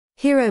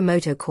Hero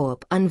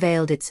MotoCorp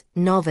unveiled its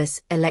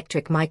Novus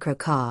electric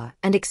microcar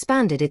and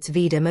expanded its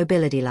VIDA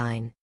mobility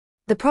line.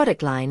 The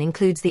product line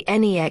includes the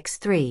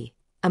NEX3,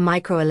 a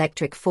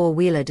micro-electric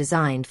four-wheeler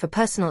designed for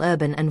personal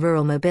urban and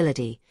rural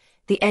mobility,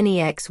 the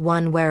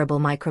NEX1 wearable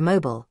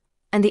micromobile,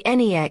 and the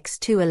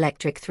NEX2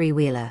 electric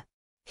three-wheeler.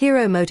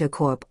 Hero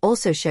MotoCorp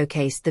also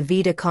showcased the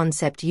VIDA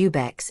concept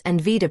Ubex and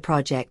VIDA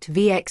project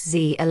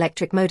VXZ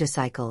electric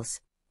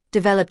motorcycles,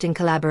 developed in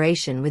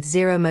collaboration with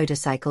Zero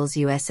Motorcycles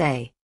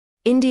USA.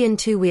 Indian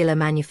two-wheeler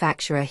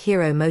manufacturer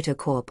Hero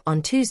MotoCorp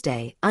on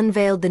Tuesday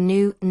unveiled the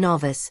new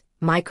Novus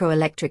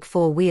micro-electric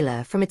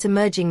four-wheeler from its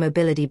emerging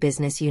mobility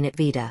business unit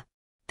VIDA.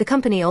 The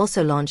company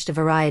also launched a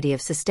variety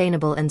of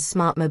sustainable and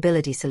smart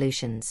mobility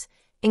solutions,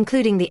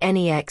 including the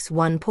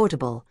NEX1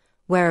 portable,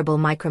 wearable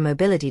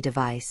micromobility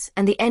device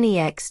and the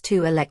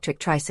NEX2 electric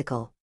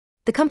tricycle.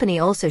 The company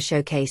also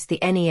showcased the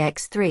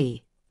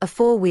NEX3, a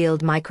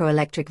four-wheeled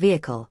microelectric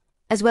vehicle,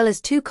 as well as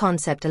two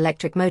concept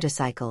electric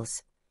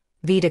motorcycles,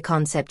 VIDA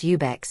Concept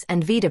Ubex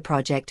and VIDA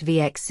Project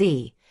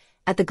VXZ,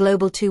 at the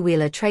Global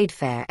Two-Wheeler Trade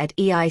Fair at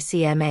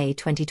EICMA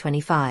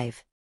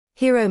 2025.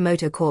 Hero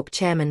MotoCorp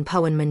chairman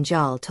Pawan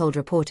Munjal told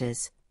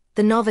reporters,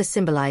 "The Novus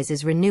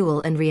symbolizes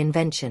renewal and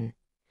reinvention,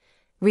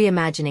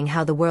 reimagining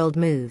how the world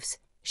moves,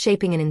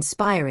 shaping an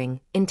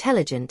inspiring,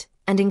 intelligent,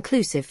 and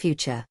inclusive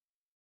future."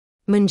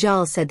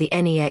 Munjal said the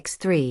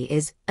NEX3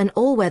 is an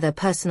all-weather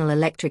personal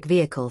electric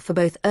vehicle for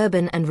both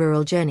urban and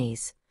rural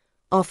journeys,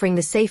 offering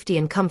the safety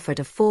and comfort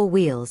of four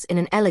wheels in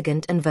an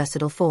elegant and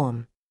versatile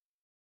form.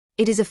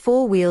 It is a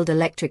four-wheeled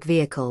electric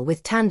vehicle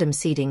with tandem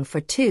seating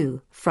for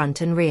two, front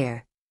and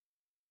rear.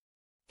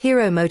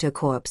 Hero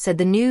MotoCorp said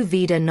the new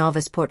VIDA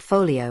Novus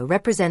portfolio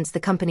represents the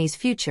company's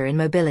future in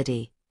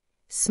mobility,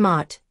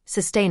 smart,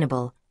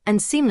 sustainable, and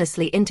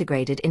seamlessly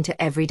integrated into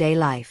everyday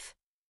life.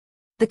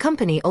 The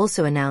company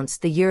also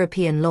announced the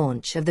European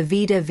launch of the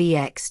VIDA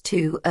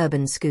VX2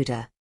 urban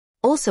scooter.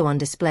 Also on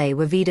display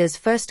were VIDA's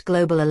first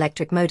global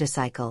electric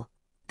motorcycle,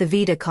 the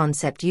VIDA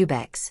Concept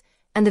Ubex,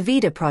 and the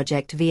VIDA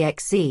Project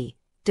VXZ,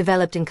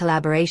 developed in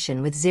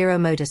collaboration with Zero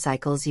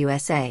Motorcycles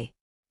USA.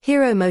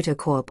 Hero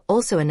MotoCorp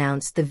also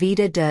announced the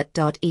VIDA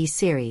Dirt.E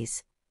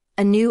series,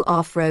 a new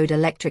off-road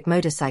electric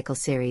motorcycle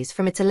series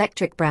from its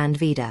electric brand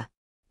VIDA.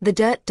 The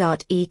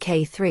Dirt.E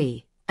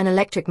K3, an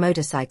electric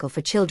motorcycle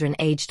for children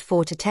aged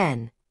 4 to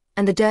 10,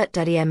 and the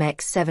Dirt.E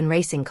MX7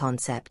 racing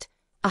concept,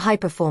 a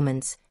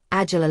high-performance,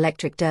 agile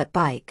electric dirt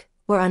bike,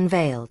 were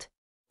unveiled.